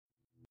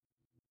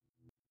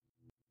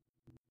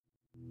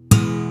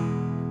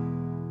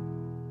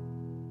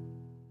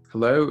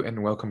Hello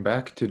and welcome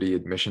back to the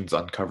Admissions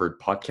Uncovered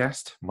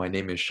podcast. My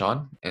name is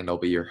Sean, and I'll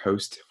be your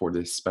host for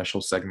this special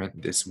segment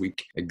this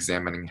week,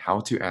 examining how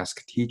to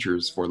ask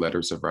teachers for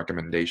letters of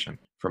recommendation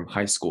from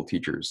high school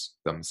teachers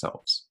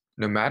themselves.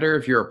 No matter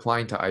if you're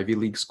applying to Ivy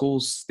League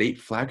schools, state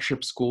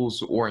flagship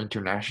schools, or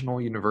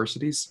international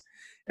universities,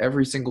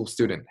 every single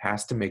student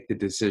has to make the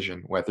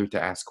decision whether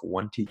to ask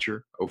one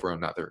teacher over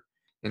another.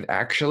 And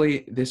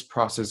actually, this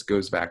process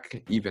goes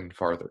back even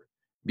farther,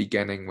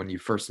 beginning when you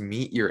first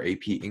meet your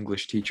AP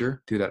English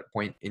teacher to that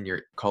point in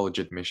your college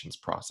admissions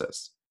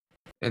process.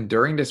 And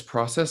during this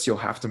process, you'll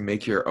have to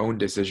make your own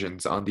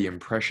decisions on the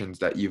impressions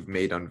that you've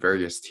made on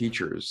various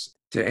teachers.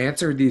 To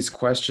answer these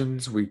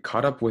questions, we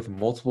caught up with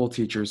multiple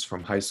teachers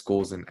from high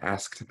schools and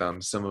asked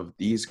them some of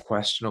these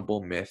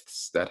questionable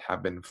myths that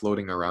have been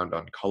floating around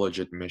on college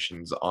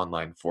admissions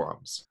online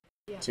forums.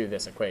 To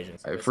this equation.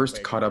 I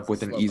first caught up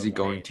with an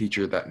easygoing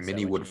teacher that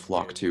many would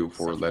flock to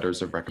for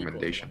letters of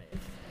recommendation.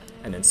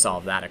 And then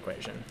solve that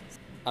equation.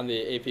 I'm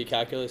the AP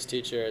Calculus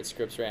teacher at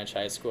Scripps Ranch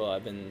High School.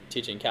 I've been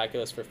teaching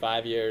calculus for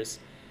 5 years,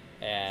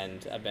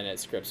 and I've been at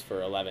Scripps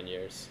for 11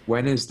 years.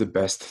 When is the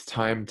best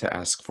time to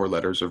ask for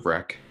letters of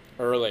rec?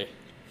 Early.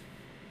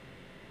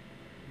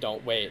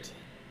 Don't wait,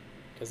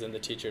 because then the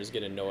teachers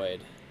get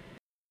annoyed.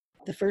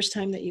 The first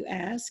time that you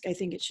ask, I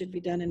think it should be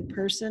done in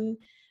person,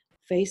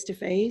 face to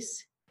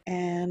face,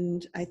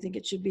 and I think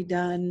it should be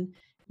done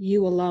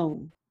you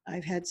alone.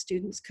 I've had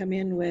students come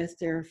in with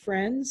their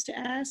friends to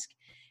ask,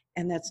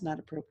 and that's not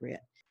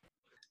appropriate.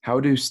 How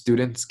do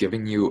students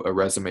giving you a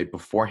resume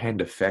beforehand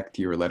affect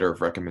your letter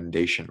of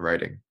recommendation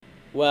writing?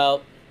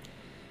 Well,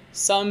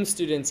 some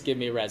students give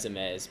me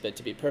resumes, but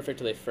to be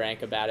perfectly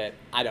frank about it,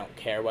 I don't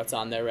care what's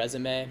on their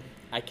resume.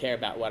 I care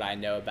about what I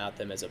know about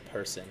them as a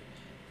person.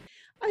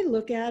 I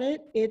look at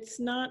it. It's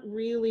not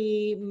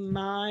really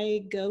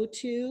my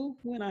go-to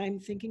when I'm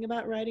thinking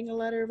about writing a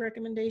letter of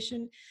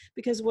recommendation,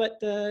 because what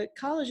the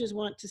colleges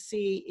want to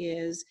see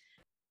is,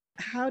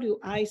 how do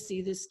I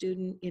see this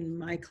student in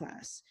my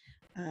class?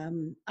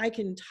 I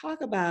can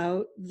talk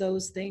about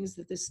those things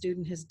that the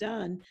student has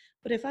done,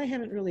 but if I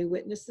haven't really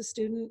witnessed the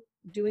student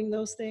doing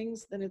those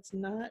things, then it's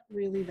not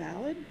really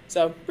valid.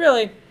 So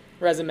really,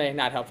 resume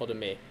not helpful to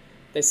me.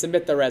 They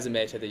submit the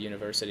resume to the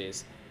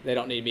universities. They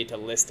don't need me to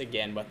list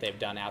again what they've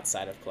done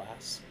outside of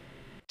class.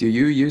 Do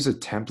you use a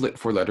template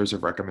for letters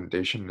of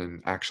recommendation,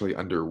 and actually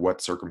under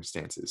what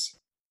circumstances?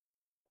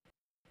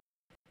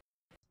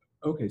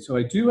 Okay, so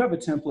I do have a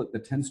template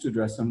that tends to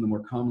address some of the more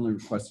commonly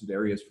requested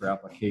areas for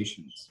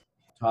applications.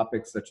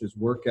 Topics such as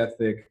work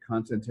ethic,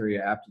 content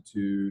area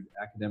aptitude,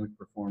 academic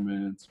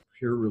performance,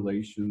 peer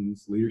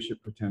relations, leadership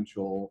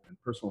potential, and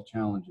personal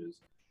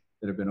challenges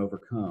that have been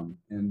overcome,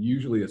 and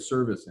usually a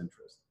service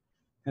interest,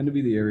 tend to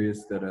be the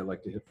areas that I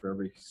like to hit for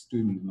every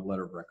student in the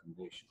letter of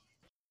recommendation.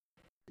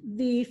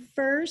 The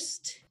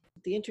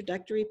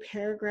introductory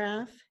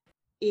paragraph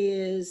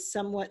is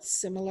somewhat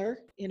similar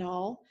in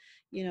all.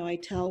 I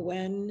tell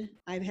when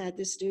I've had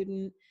the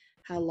student,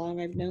 how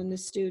long I've known the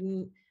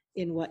student,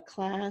 in what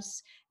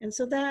class. And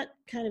so that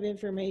kind of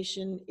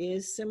information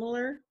is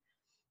similar.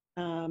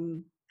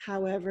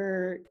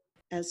 However,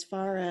 as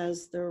far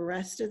as the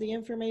rest of the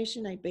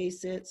information, I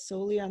base it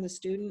solely on the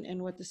student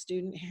and what the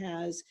student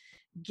has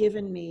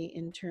given me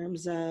in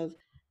terms of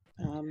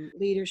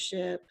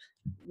leadership,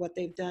 what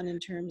they've done in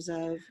terms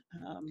of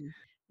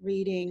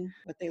reading,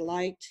 what they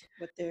liked,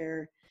 what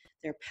their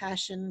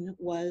passion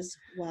was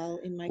while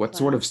in my class. What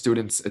sort of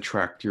students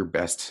attract your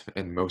best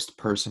and most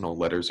personal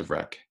letters of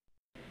rec?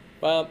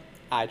 Well,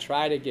 I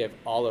try to give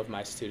all of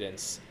my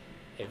students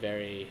a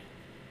very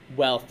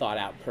well thought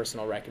out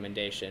personal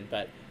recommendation,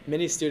 but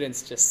many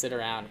students just sit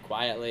around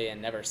quietly and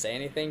never say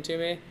anything to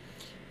me,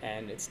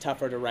 and it's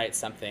tougher to write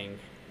something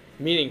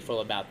meaningful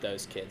about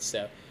those kids.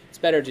 So it's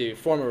better to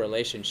form a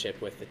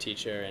relationship with the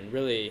teacher and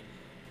really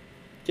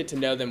get to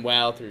know them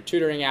well through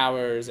tutoring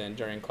hours and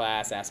during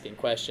class, asking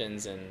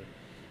questions and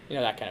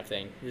that kind of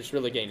thing. You're just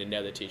really getting to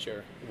know the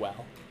teacher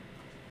well.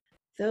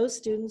 Those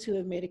students who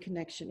have made a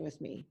connection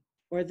with me,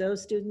 or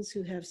those students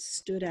who have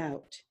stood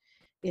out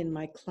in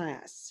my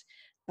class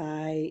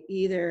by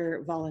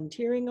either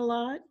volunteering a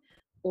lot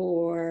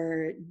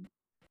or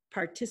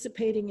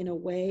participating in a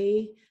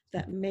way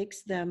that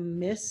makes them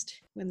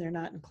missed when they're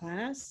not in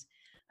class,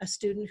 a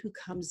student who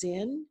comes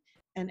in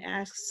and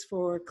asks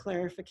for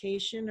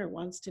clarification or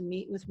wants to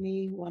meet with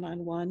me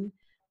one-on-one.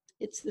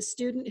 It's the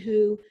student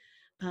who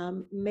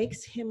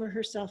makes him or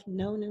herself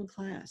known in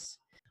class.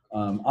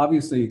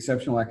 Obviously,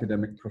 exceptional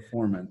academic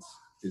performance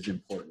is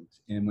important.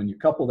 And when you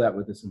couple that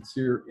with a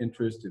sincere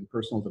interest in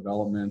personal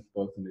development,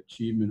 both in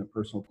achievement of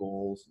personal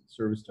goals and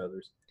service to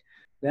others,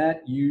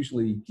 that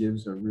usually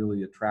gives a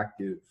really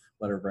attractive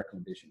letter of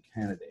recommendation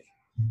candidate.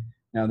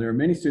 Now, there are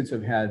many students who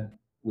have had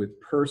with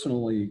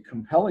personally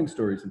compelling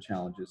stories and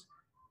challenges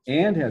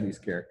and have these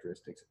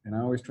characteristics. And I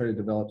always try to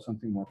develop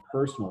something more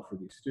personal for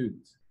these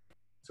students.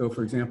 So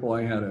for example,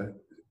 I had a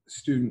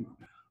student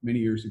many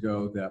years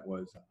ago that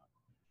was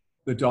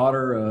the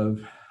daughter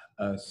of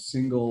a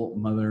single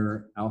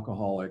mother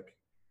alcoholic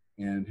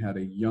and had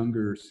a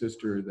younger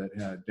sister that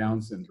had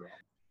Down syndrome.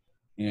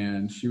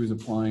 and she was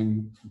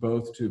applying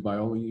both to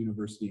Biola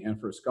University and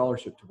for a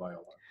scholarship to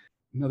Biola.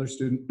 Another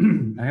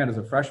student I had as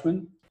a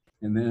freshman,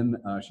 and then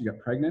she got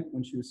pregnant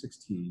when she was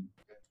 16,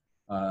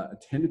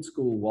 attended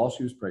school while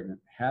she was pregnant,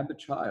 had the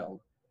child,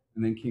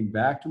 and then came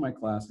back to my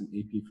class in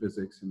AP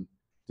Physics and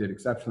did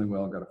exceptionally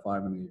well and got a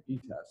 5 on the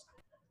AP test.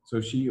 So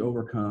she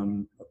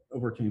overcame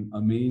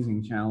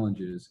amazing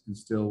challenges and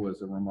still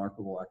was a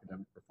remarkable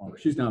academic performer.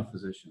 She's now a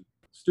physician.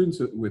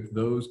 Students with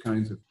those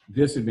kinds of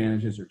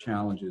disadvantages or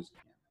challenges.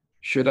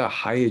 Should a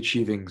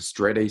high-achieving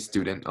straight-A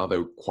student,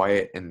 although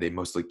quiet and they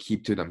mostly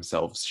keep to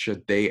themselves,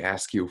 should they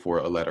ask you for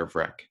a letter of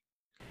rec?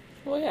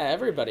 Well, yeah,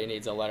 everybody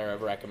needs a letter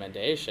of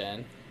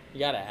recommendation. You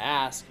got to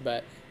ask,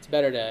 but it's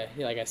better to,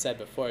 like I said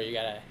before, you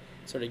got to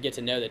sort of get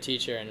to know the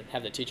teacher and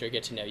have the teacher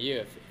get to know you.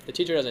 If the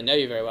teacher doesn't know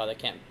you very well, they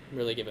can't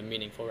really give a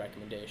meaningful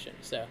recommendation.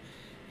 So,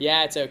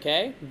 yeah, it's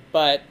okay,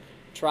 but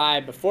try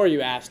before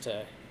you ask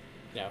to,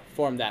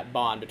 form that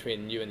bond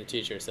between you and the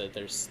teacher, so that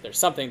there's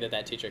something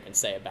that teacher can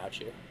say about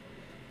you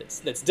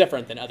that's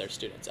different than other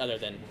students, other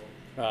than,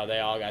 oh, they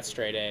all got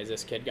straight A's,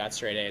 this kid got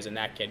straight A's, and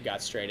that kid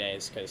got straight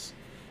A's, because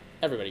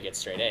everybody gets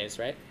straight A's,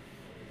 right?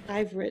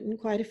 I've written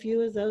quite a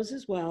few of those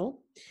as well.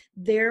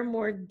 They're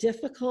more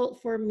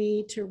difficult for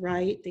me to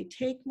write. They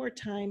take more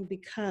time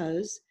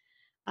because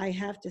I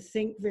have to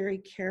think very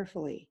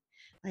carefully.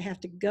 I have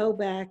to go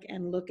back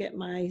and look at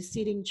my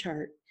seating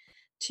chart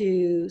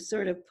to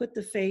sort of put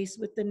the face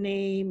with the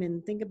name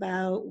and think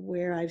about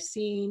where I've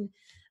seen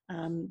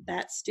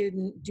that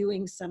student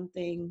doing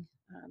something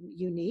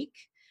unique.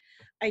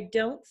 I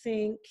don't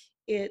think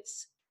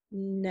it's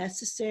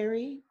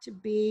necessary to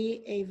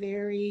be a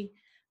very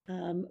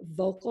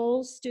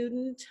vocal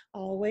student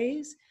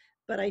always,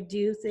 but I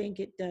do think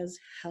it does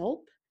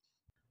help.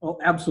 Well,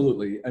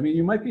 absolutely. I mean,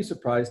 you might be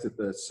surprised at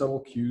the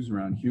subtle cues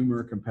around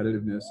humor,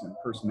 competitiveness, and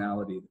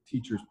personality that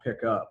teachers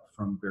pick up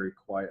from very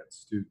quiet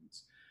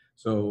students.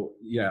 So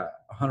yeah,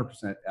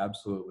 100%,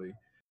 absolutely.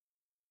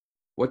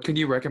 What could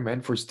you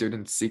recommend for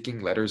students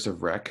seeking letters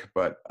of rec,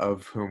 but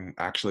of whom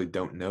actually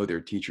don't know their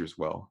teachers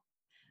well?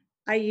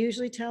 I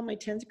usually tell my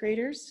 10th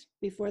graders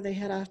before they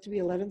head off to be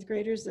 11th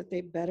graders that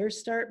they better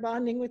start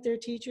bonding with their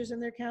teachers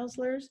and their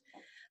counselors.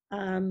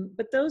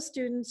 But those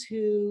students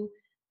who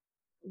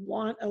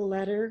want a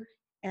letter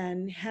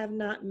and have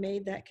not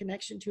made that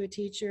connection to a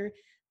teacher,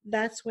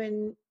 that's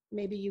when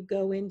maybe you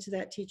go into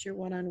that teacher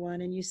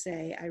one-on-one and you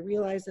say, I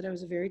realize that I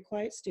was a very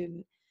quiet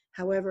student.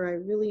 However, I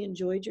really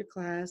enjoyed your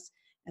class,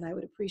 and I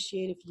would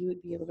appreciate if you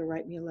would be able to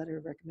write me a letter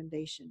of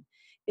recommendation.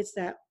 It's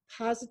that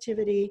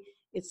positivity,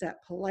 it's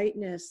that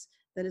politeness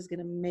that is going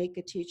to make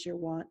a teacher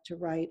want to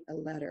write a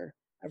letter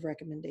of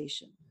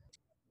recommendation.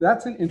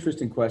 That's an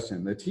interesting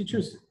question. The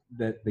teachers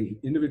that the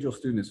individual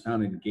student is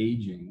found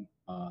engaging,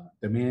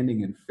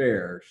 demanding, and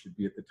fair should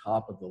be at the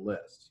top of the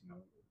list.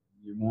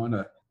 You want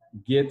to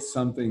get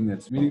something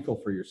that's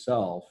meaningful for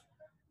yourself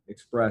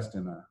expressed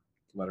in a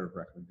letter of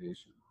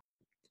recommendation.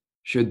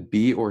 Should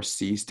B or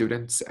C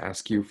students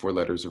ask you for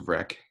letters of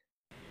rec?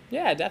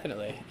 Yeah,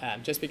 definitely.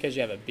 Just because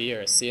you have a B or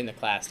a C in the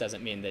class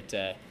doesn't mean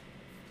that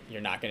you're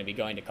not going to be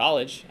going to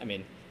college. I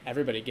mean,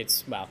 everybody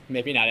gets, well,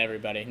 maybe not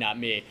everybody, not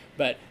me,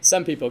 but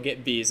some people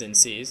get B's and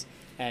C's,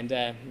 and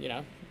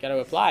got to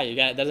apply.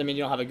 Doesn't mean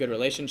you don't have a good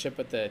relationship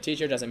with the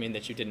teacher, doesn't mean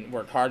that you didn't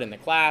work hard in the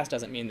class,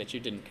 doesn't mean that you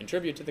didn't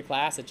contribute to the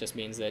class. It just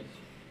means that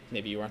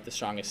maybe you weren't the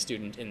strongest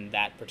student in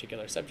that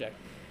particular subject.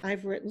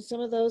 I've written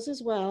some of those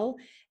as well,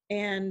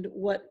 and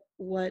what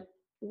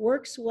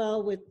works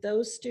well with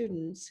those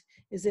students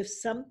is if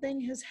something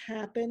has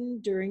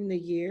happened during the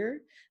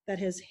year that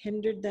has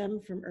hindered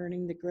them from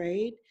earning the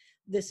grade,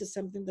 this is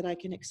something that I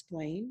can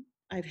explain.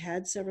 I've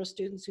had several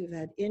students who've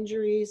had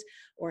injuries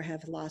or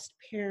have lost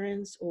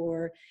parents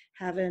or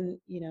have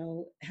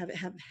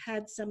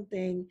had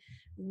something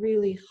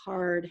really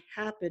hard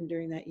happen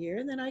during that year.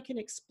 And then I can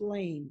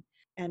explain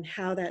and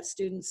how that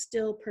student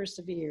still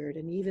persevered.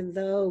 And even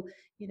though,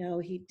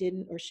 he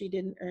didn't or she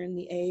didn't earn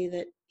the A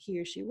that he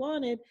or she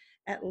wanted,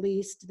 at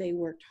least they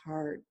worked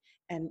hard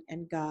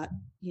and got,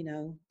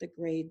 the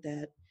grade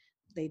that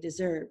they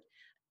deserved.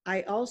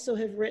 I also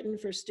have written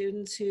for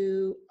students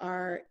who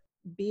are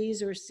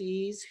B's or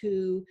C's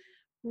who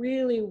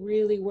really,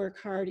 really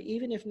work hard,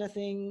 even if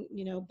nothing,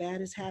 bad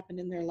has happened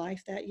in their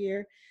life that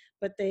year,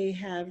 but they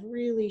have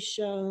really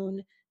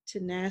shown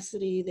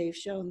tenacity. They've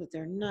shown that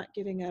they're not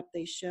giving up.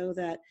 They show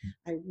that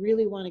I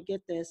really want to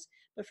get this,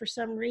 but for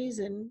some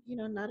reason,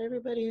 not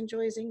everybody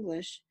enjoys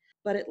English,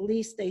 but at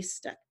least they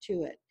stuck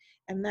to it.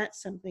 And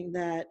that's something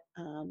that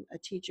a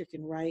teacher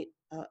can write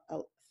a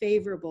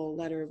favorable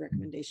letter of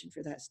recommendation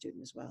for that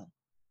student as well.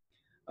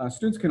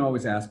 Students can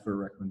always ask for a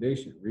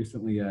recommendation.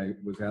 Recently, I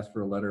was asked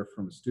for a letter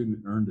from a student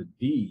who earned a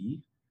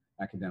D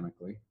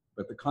academically,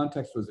 but the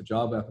context was a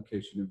job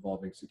application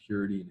involving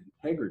security and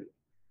integrity.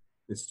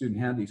 The student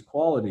had these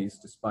qualities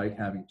despite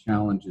having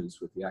challenges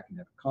with the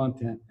academic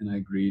content, and I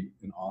agreed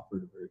and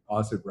offered a very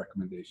positive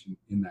recommendation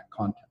in that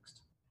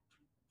context.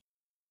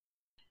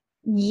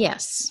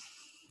 Yes.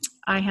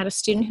 I had a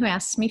student who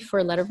asked me for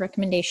a letter of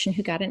recommendation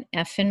who got an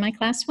F in my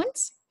class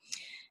once,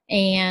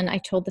 and I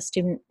told the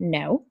student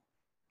no.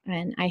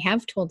 And I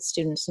have told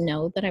students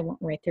no, that I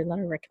won't write their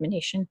letter of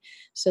recommendation.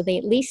 So they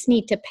at least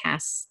need to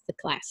pass the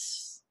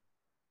class.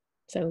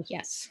 So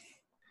yes.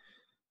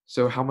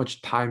 So how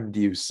much time do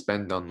you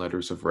spend on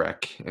letters of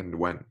rec and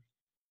when?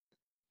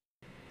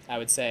 I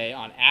would say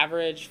on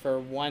average for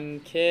one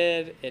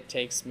kid, it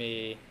takes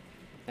me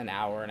an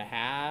hour and a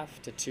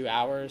half to 2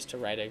 hours to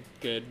write a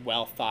good,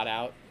 well thought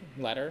out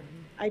letter.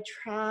 I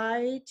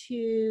try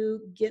to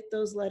get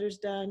those letters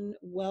done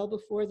well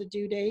before the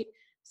due date.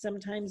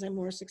 Sometimes I'm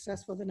more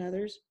successful than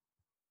others,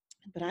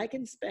 but I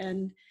can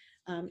spend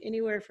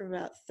anywhere from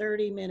about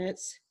 30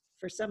 minutes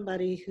for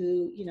somebody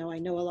who, I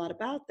know a lot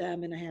about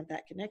them and I have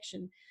that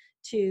connection,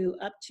 to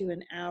up to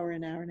an hour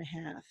and a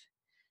half.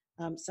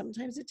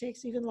 Sometimes it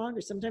takes even longer.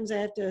 Sometimes I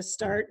have to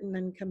start and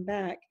then come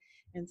back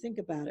and think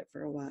about it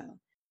for a while.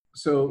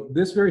 So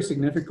this very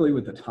significantly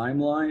with the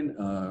timeline,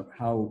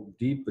 how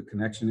deep the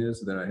connection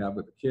is that I have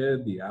with the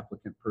kid, the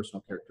applicant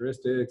personal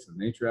characteristics, the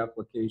nature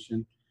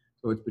application.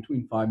 So it's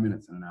between 5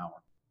 minutes and an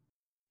hour.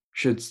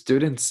 Should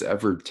students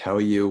ever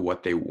tell you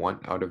what they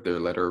want out of their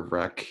letter of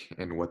rec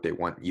and what they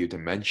want you to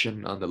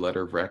mention on the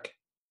letter of rec?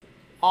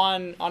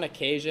 On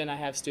occasion, I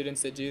have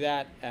students that do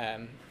that.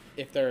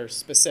 If they're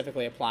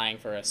specifically applying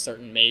for a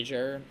certain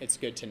major, it's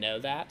good to know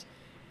that.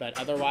 But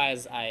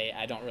otherwise,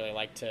 I don't really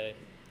like to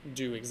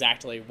do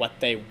exactly what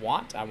they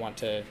want. I want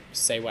to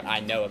say what I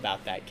know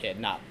about that kid,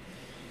 not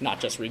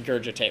just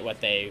regurgitate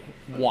what they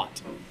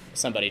want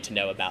somebody to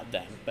know about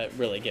them, but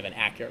really give an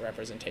accurate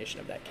representation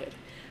of that kid.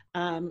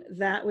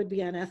 That would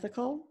be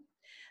unethical.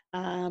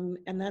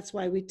 And that's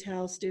why we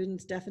tell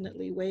students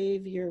definitely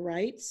waive your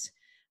rights,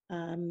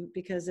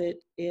 because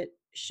it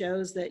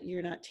shows that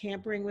you're not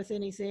tampering with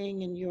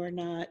anything and you're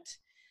not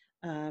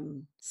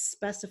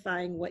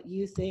specifying what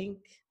you think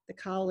the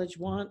college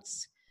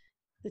wants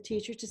the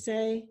teacher to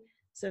say.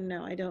 So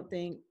no, I don't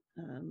think,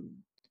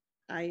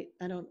 I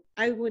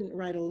wouldn't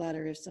write a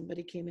letter if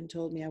somebody came and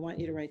told me, I want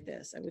you to write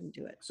this. I wouldn't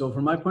do it. So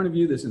from my point of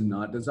view, this is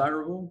not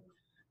desirable.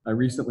 I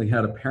recently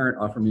had a parent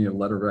offer me a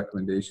letter of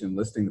recommendation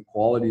listing the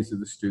qualities of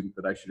the student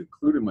that I should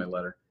include in my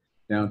letter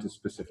down to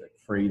specific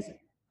phrasing.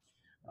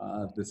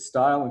 The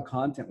style and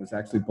content was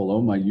actually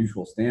below my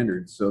usual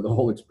standards, so the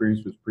whole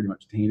experience was pretty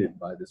much tainted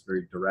by this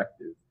very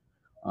directive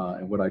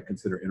and what I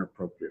consider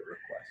inappropriate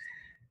request.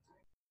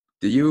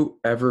 Do you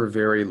ever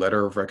vary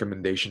letter of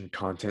recommendation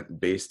content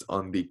based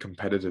on the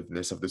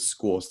competitiveness of the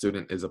school a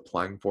student is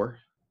applying for?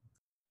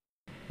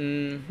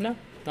 No,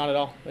 not at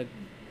all.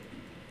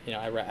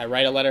 I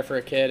write a letter for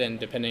a kid, and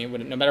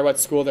no matter what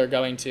school they're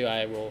going to,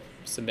 I will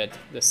submit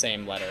the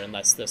same letter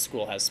unless the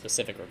school has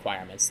specific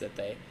requirements that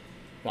they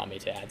want me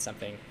to add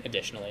something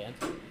additionally in.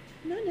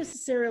 Not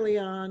necessarily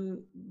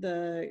on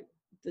the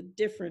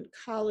different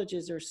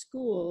colleges or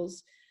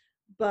schools,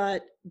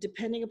 but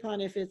depending upon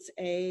if it's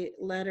a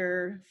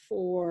letter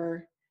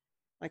for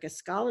like a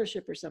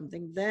scholarship or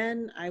something,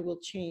 then I will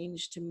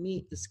change to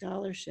meet the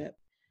scholarship.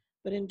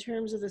 But in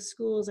terms of the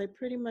schools, I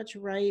pretty much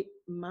write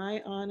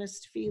my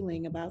honest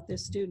feeling about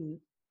this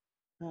student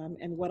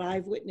and what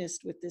I've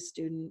witnessed with this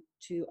student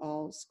to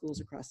all schools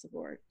across the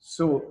board.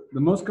 So the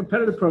most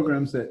competitive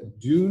programs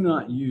that do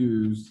not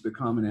use the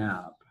Common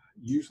App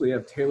usually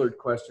have tailored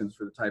questions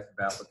for the type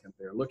of applicant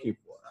they're looking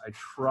for. I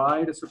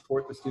try to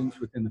support the students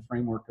within the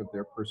framework of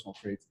their personal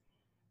traits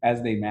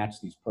as they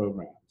match these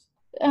programs.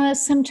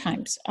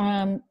 Sometimes.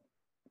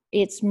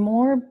 It's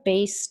more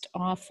based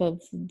off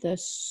of the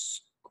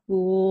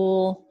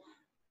school,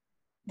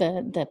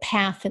 the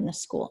path in the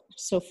school.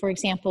 So for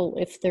example,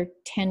 if they're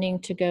tending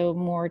to go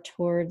more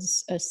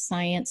towards a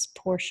science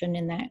portion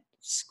in that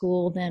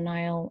school, then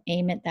I'll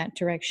aim it that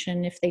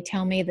direction. If they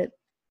tell me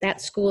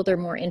that school they're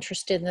more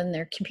interested in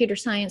their computer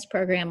science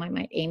program, I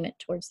might aim it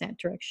towards that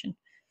direction.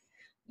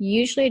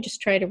 Usually I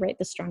just try to write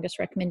the strongest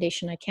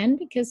recommendation I can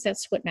because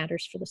that's what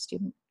matters for the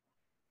student.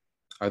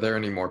 Are there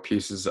any more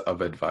pieces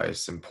of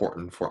advice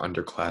important for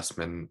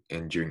underclassmen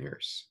and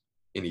juniors?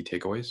 Any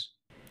takeaways?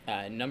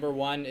 Number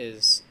one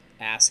is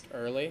ask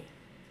early.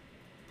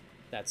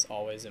 That's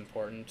always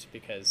important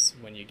because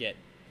when you get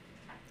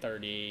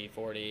 30,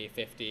 40,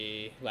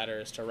 50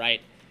 letters to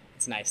write,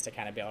 it's nice to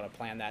kind of be able to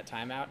plan that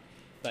time out.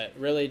 But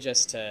really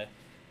just to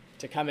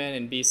come in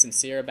and be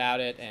sincere about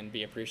it and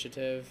be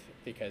appreciative,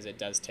 because it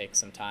does take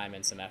some time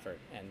and some effort.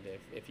 And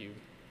if you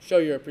show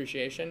your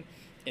appreciation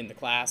in the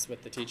class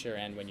with the teacher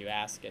and when you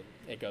ask,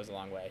 it goes a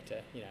long way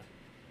to,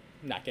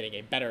 not getting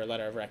a better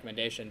letter of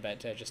recommendation, but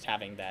to just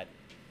having that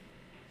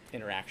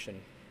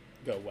interaction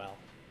go well.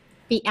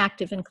 Be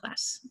active in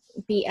class.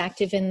 Be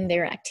active in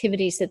their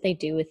activities that they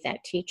do with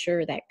that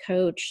teacher, that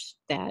coach,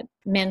 that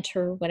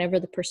mentor, whatever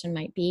the person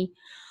might be.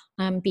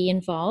 Be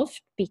involved,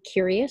 be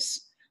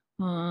curious,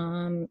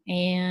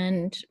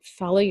 and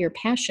follow your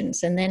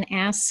passions. And then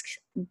ask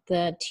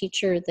the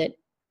teacher that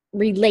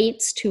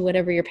relates to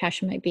whatever your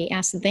passion might be,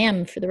 ask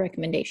them for the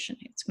recommendation.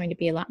 It's going to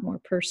be a lot more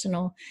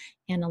personal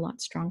and a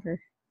lot stronger.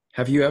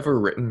 Have you ever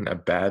written a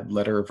bad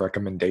letter of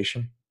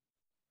recommendation?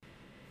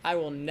 I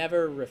will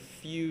never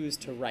refuse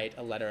to write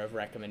a letter of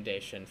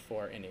recommendation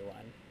for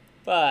anyone,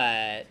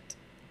 but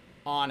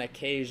on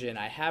occasion,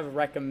 I have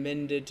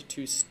recommended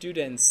to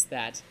students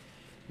that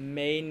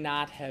may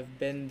not have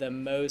been the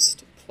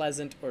most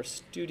pleasant or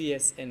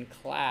studious in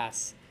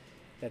class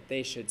that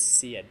they should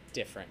see a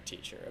different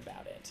teacher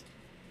about it.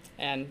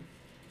 And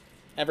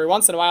every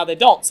once in a while they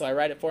don't, so I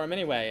write it for them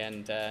anyway,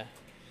 and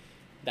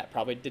that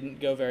probably didn't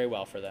go very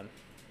well for them.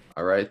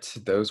 All right,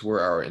 those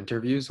were our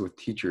interviews with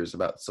teachers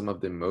about some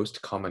of the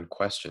most common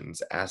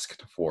questions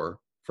asked for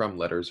from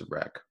letters of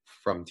rec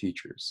from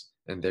teachers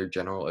and their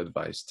general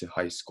advice to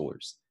high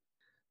schoolers.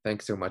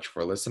 Thanks so much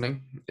for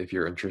listening. If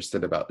you're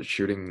interested about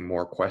shooting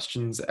more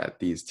questions at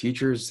these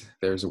teachers,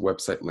 there's a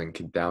website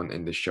link down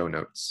in the show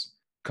notes.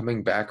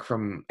 Coming back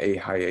from a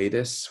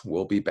hiatus,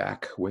 we'll be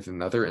back with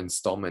another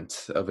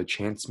installment of a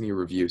Chance Me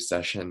review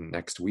session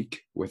next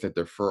week with a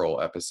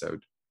deferral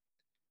episode.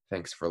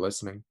 Thanks for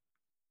listening.